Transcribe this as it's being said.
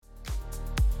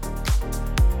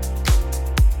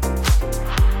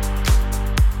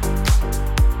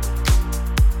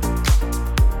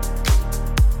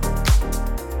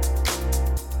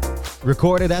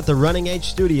Recorded at the Running H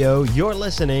Studio, you're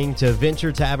listening to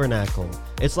Venture Tabernacle.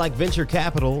 It's like venture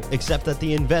capital, except that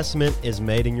the investment is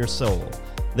made in your soul.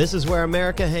 This is where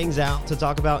America hangs out to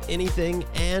talk about anything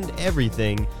and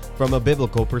everything from a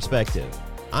biblical perspective.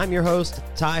 I'm your host,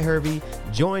 Ty Hervey.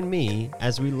 Join me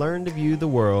as we learn to view the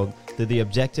world through the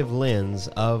objective lens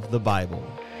of the Bible.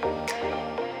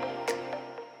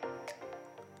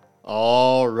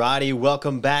 Alrighty,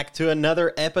 welcome back to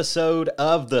another episode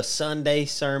of the Sunday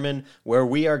Sermon, where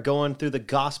we are going through the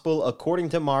Gospel according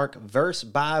to Mark, verse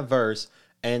by verse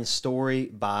and story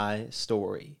by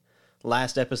story.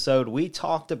 Last episode, we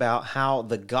talked about how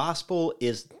the Gospel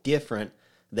is different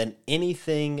than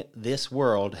anything this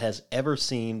world has ever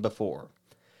seen before.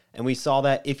 And we saw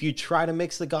that if you try to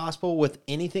mix the Gospel with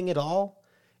anything at all,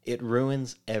 it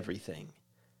ruins everything.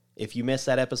 If you missed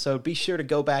that episode, be sure to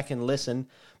go back and listen.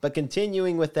 But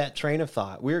continuing with that train of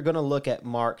thought, we're going to look at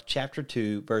Mark chapter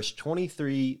 2, verse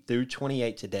 23 through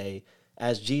 28 today,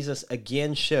 as Jesus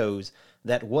again shows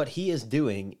that what he is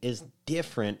doing is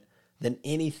different than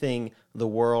anything the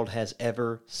world has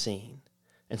ever seen.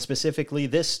 And specifically,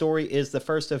 this story is the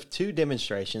first of two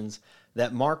demonstrations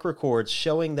that Mark records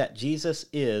showing that Jesus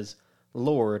is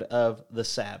Lord of the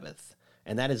Sabbath.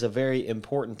 And that is a very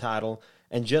important title.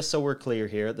 And just so we're clear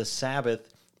here, the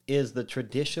Sabbath is the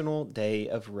traditional day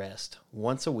of rest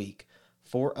once a week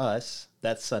for us,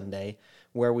 that's Sunday,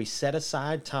 where we set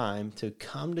aside time to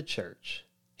come to church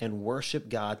and worship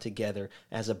God together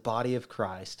as a body of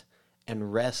Christ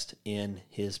and rest in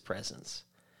his presence.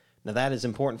 Now that is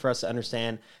important for us to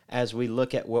understand as we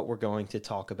look at what we're going to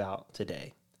talk about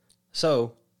today.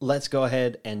 So let's go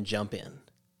ahead and jump in.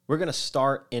 We're going to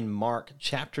start in Mark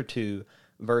chapter 2,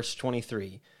 verse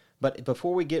 23. But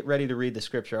before we get ready to read the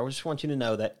scripture, I just want you to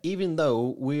know that even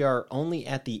though we are only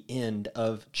at the end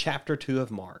of chapter 2 of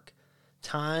Mark,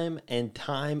 time and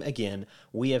time again,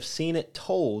 we have seen it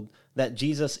told that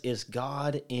Jesus is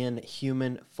God in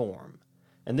human form.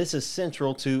 And this is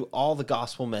central to all the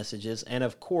gospel messages and,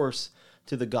 of course,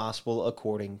 to the gospel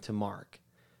according to Mark.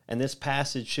 And this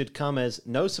passage should come as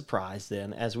no surprise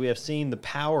then, as we have seen the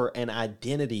power and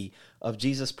identity of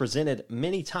Jesus presented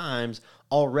many times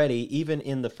already, even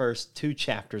in the first two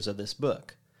chapters of this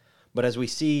book. But as we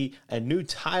see a new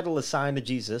title assigned to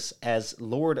Jesus as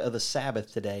Lord of the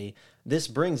Sabbath today, this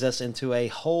brings us into a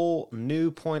whole new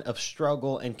point of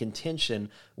struggle and contention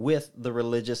with the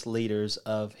religious leaders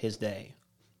of his day.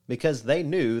 Because they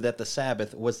knew that the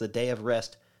Sabbath was the day of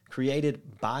rest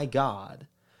created by God,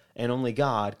 and only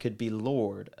God could be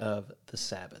Lord of the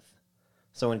Sabbath.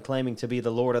 So in claiming to be the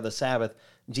Lord of the Sabbath,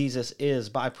 Jesus is,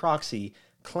 by proxy,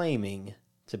 claiming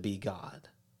to be God.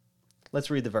 Let's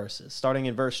read the verses. Starting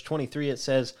in verse 23, it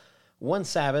says, "One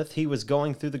Sabbath he was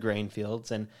going through the grain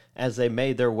fields, and as they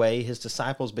made their way, his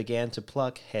disciples began to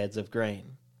pluck heads of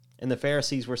grain. And the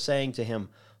Pharisees were saying to him,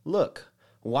 'Look,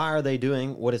 why are they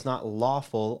doing what is not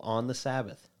lawful on the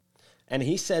Sabbath?' And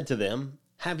he said to them,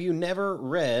 'Have you never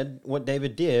read what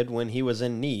David did when he was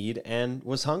in need and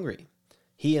was hungry,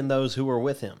 he and those who were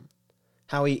with him?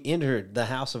 How he entered the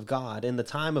house of God in the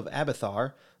time of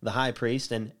Abiathar, the high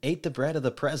priest, and ate the bread of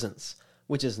the presence,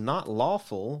 which is not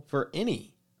lawful for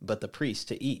any but the priest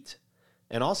to eat,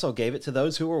 and also gave it to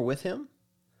those who were with him?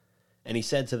 And he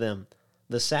said to them,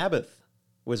 The Sabbath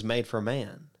was made for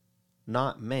man,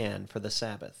 not man for the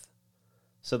Sabbath.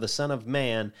 So the Son of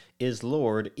Man is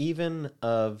Lord even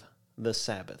of the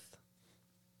Sabbath.'"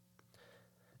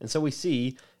 And so we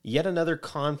see yet another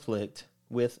conflict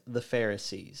with the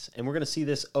Pharisees. And we're going to see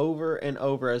this over and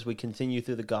over as we continue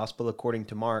through the gospel according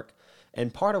to Mark.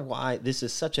 And part of why this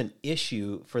is such an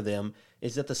issue for them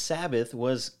is that the Sabbath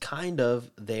was kind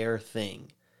of their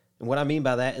thing. And what I mean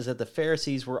by that is that the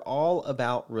Pharisees were all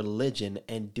about religion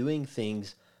and doing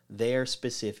things their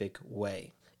specific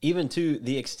way, even to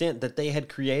the extent that they had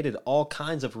created all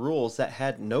kinds of rules that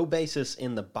had no basis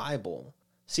in the Bible.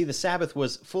 See, the Sabbath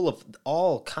was full of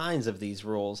all kinds of these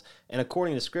rules, and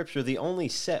according to Scripture, the only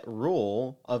set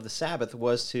rule of the Sabbath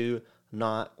was to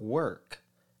not work.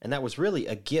 And that was really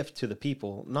a gift to the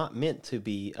people, not meant to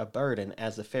be a burden,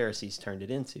 as the Pharisees turned it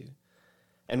into.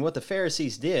 And what the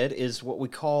Pharisees did is what we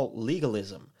call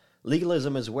legalism.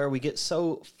 Legalism is where we get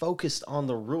so focused on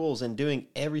the rules and doing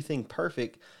everything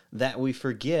perfect that we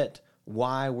forget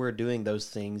why we're doing those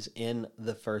things in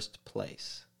the first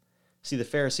place. See, the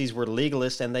Pharisees were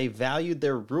legalists, and they valued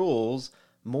their rules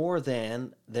more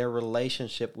than their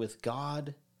relationship with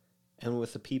God and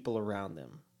with the people around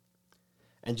them.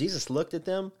 And Jesus looked at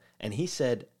them, and he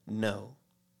said, no.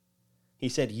 He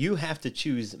said, you have to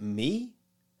choose me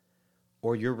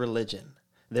or your religion.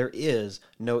 There is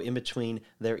no in-between.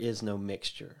 There is no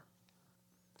mixture.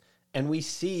 And we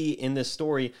see in this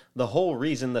story the whole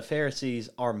reason the Pharisees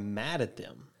are mad at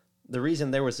them. The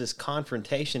reason there was this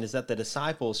confrontation is that the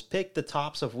disciples picked the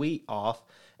tops of wheat off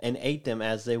and ate them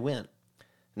as they went.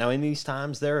 Now, in these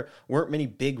times, there weren't many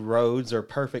big roads or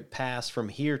perfect paths from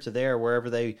here to there wherever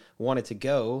they wanted to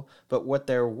go, but what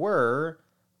there were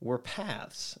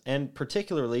paths, and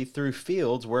particularly through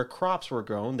fields where crops were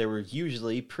grown, there were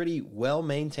usually pretty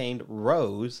well-maintained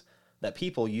rows that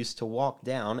people used to walk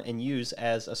down and use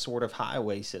as a sort of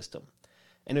highway system.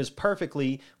 And it was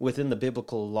perfectly within the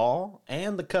biblical law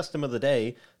and the custom of the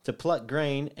day to pluck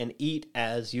grain and eat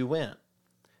as you went.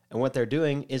 And what they're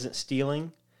doing isn't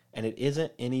stealing, and it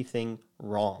isn't anything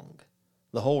wrong.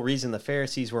 The whole reason the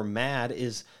Pharisees were mad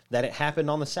is that it happened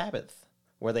on the Sabbath,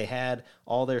 where they had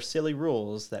all their silly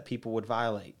rules that people would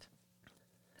violate.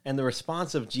 And the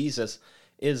response of Jesus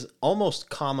is almost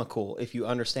comical if you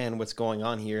understand what's going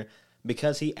on here,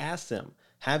 because he asked them,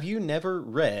 "Have you never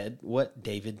read what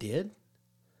David did?"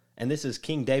 And this is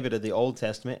King David of the Old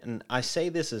Testament, and I say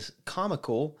this is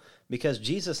comical because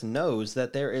Jesus knows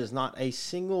that there is not a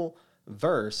single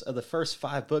verse of the first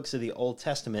 5 books of the Old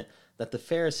Testament that the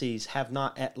Pharisees have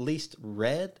not at least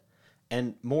read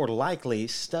and more likely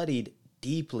studied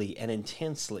deeply and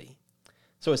intensely.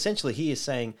 So essentially he is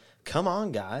saying, come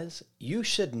on guys, you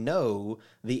should know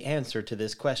the answer to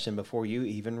this question before you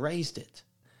even raised it.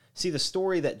 See, the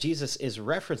story that Jesus is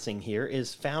referencing here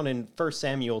is found in 1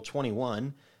 Samuel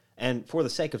 21, and for the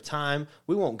sake of time,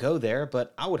 we won't go there,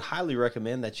 but I would highly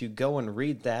recommend that you go and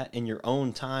read that in your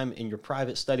own time in your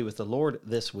private study with the Lord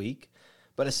this week.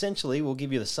 But essentially, we'll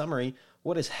give you the summary.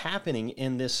 What is happening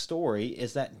in this story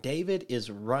is that David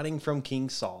is running from King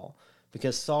Saul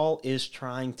because Saul is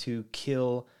trying to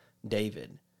kill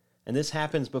David. And this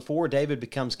happens before David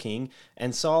becomes king,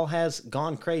 and Saul has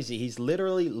gone crazy. He's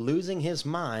literally losing his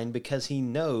mind because he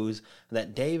knows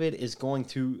that David is going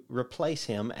to replace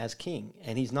him as king,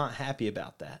 and he's not happy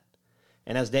about that.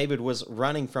 And as David was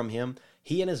running from him,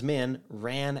 he and his men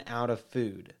ran out of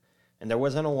food. And there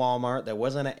wasn't a Walmart, there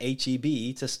wasn't a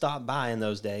H-E-B to stop by in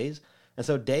those days, and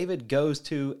so David goes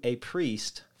to a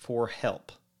priest for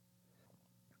help.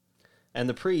 And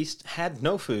the priest had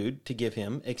no food to give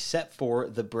him except for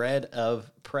the bread of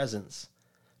presence.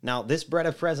 Now, this bread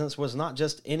of presence was not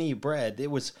just any bread. It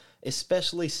was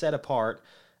especially set apart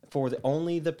for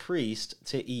only the priest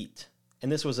to eat.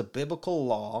 And this was a biblical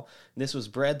law. This was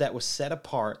bread that was set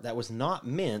apart, that was not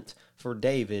meant for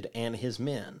David and his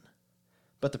men.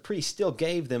 But the priest still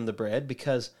gave them the bread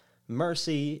because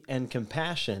mercy and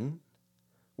compassion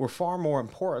were far more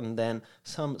important than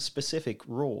some specific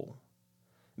rule,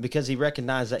 because he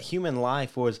recognized that human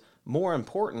life was more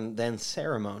important than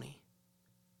ceremony.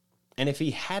 And if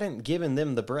he hadn't given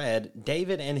them the bread,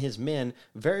 David and his men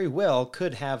very well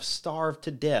could have starved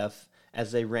to death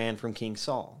as they ran from King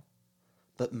Saul.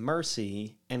 But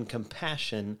mercy and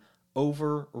compassion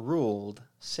overruled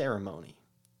ceremony.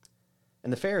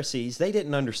 And the Pharisees, they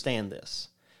didn't understand this.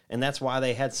 And that's why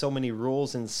they had so many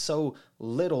rules and so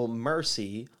little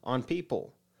mercy on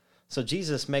people. So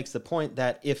Jesus makes the point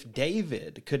that if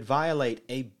David could violate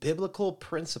a biblical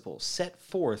principle set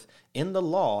forth in the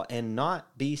law and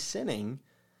not be sinning,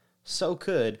 so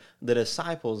could the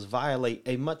disciples violate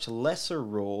a much lesser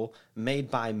rule made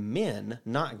by men,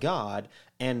 not God,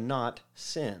 and not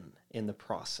sin in the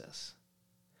process.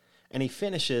 And he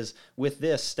finishes with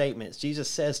this statement. Jesus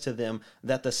says to them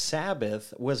that the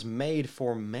Sabbath was made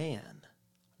for man,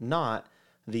 not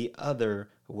the other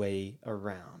way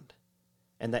around,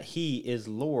 and that he is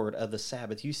Lord of the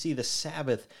Sabbath. You see, the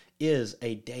Sabbath is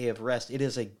a day of rest. It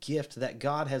is a gift that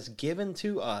God has given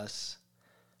to us,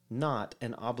 not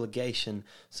an obligation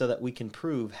so that we can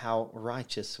prove how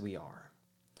righteous we are.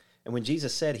 And when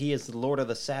Jesus said he is the Lord of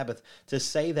the Sabbath, to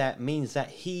say that means that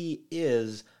he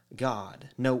is God.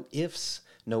 No ifs,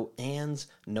 no ands,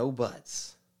 no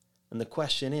buts. And the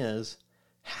question is,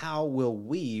 how will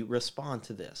we respond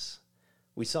to this?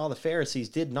 We saw the Pharisees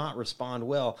did not respond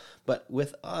well, but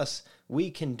with us,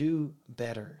 we can do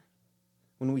better.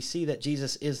 When we see that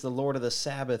Jesus is the Lord of the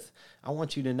Sabbath, I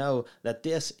want you to know that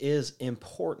this is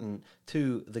important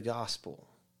to the gospel.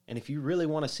 And if you really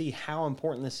want to see how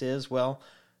important this is, well,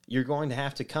 you're going to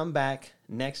have to come back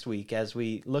next week as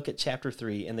we look at chapter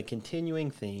 3 and the continuing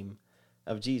theme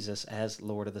of Jesus as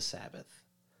Lord of the Sabbath.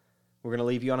 We're going to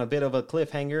leave you on a bit of a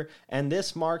cliffhanger, and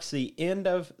this marks the end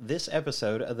of this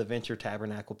episode of the Venture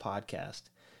Tabernacle podcast.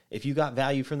 If you got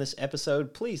value from this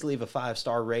episode, please leave a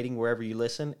 5-star rating wherever you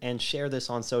listen and share this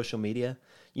on social media.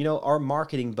 You know, our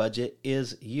marketing budget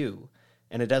is you,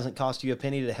 and it doesn't cost you a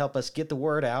penny to help us get the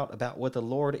word out about what the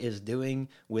Lord is doing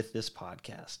with this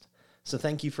podcast. So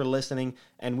thank you for listening,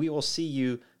 and we will see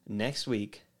you next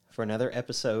week for another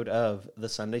episode of the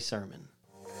Sunday Sermon.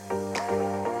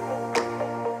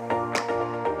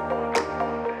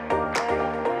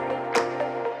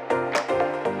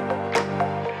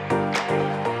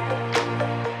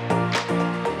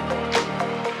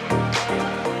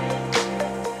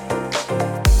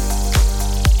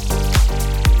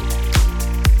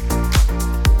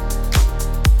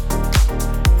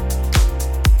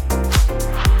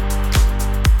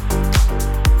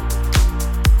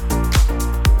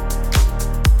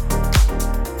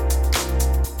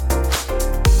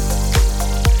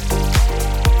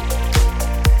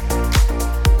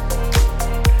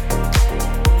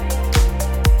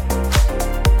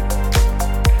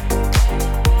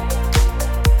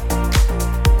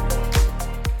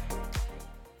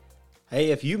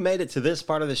 Hey, if you made it to this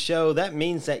part of the show, that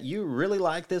means that you really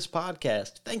like this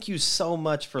podcast. Thank you so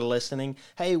much for listening.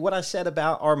 Hey, what I said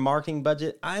about our marketing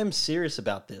budget, I am serious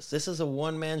about this. This is a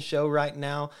one-man show right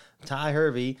now. Ty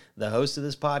Hervey, the host of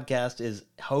this podcast, is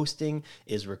hosting,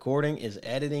 is recording, is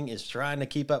editing, is trying to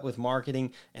keep up with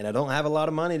marketing, and I don't have a lot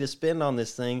of money to spend on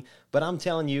this thing, but I'm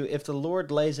telling you, if the Lord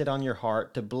lays it on your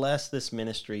heart to bless this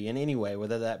ministry in any way,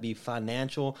 whether that be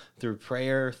financial, through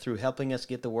prayer, through helping us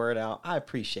get the word out, I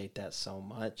appreciate that so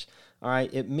much. All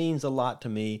right, it means a lot to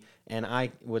me, and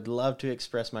I would love to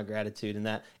express my gratitude in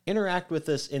that. Interact with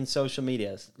us in social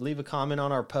media. Leave a comment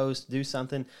on our post. Do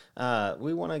something.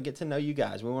 We want to get to know you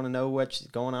guys. We want to know what's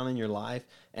going on in your life,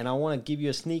 and I want to give you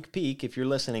a sneak peek, if you're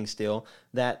listening still,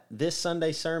 that this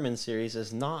Sunday sermon series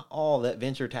is not all that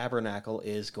Venture Tabernacle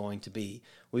is going to be.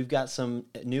 We've got some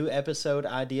new episode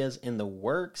ideas in the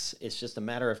works. It's just a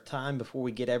matter of time before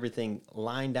we get everything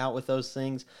lined out with those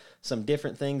things. Some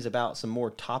different things about some more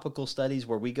topical studies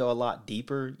where we go a lot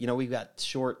deeper. You know, we've got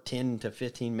short 10 to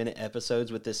 15 minute episodes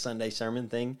with this Sunday sermon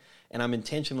thing, and I'm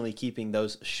intentionally keeping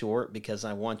those short because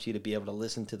I want you to be able to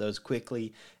listen to those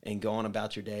quickly and go on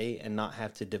about your day and not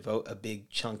have to devote a big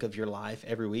chunk of your life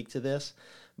every week to this.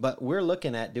 But we're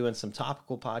looking at doing some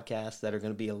topical podcasts that are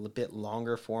going to be a little bit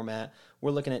longer format.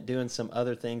 We're looking at doing some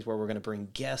other things where we're going to bring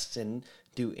guests and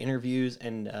do interviews.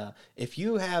 And if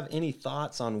you have any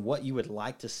thoughts on what you would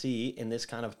like to see in this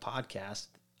kind of podcast,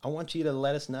 I want you to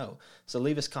let us know. So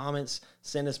leave us comments,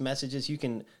 send us messages. You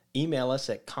can email us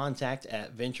at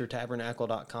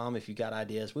contact@venturetabernacle.com if you got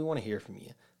ideas. We want to hear from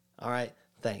you. All right,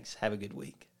 thanks. Have a good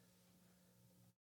week.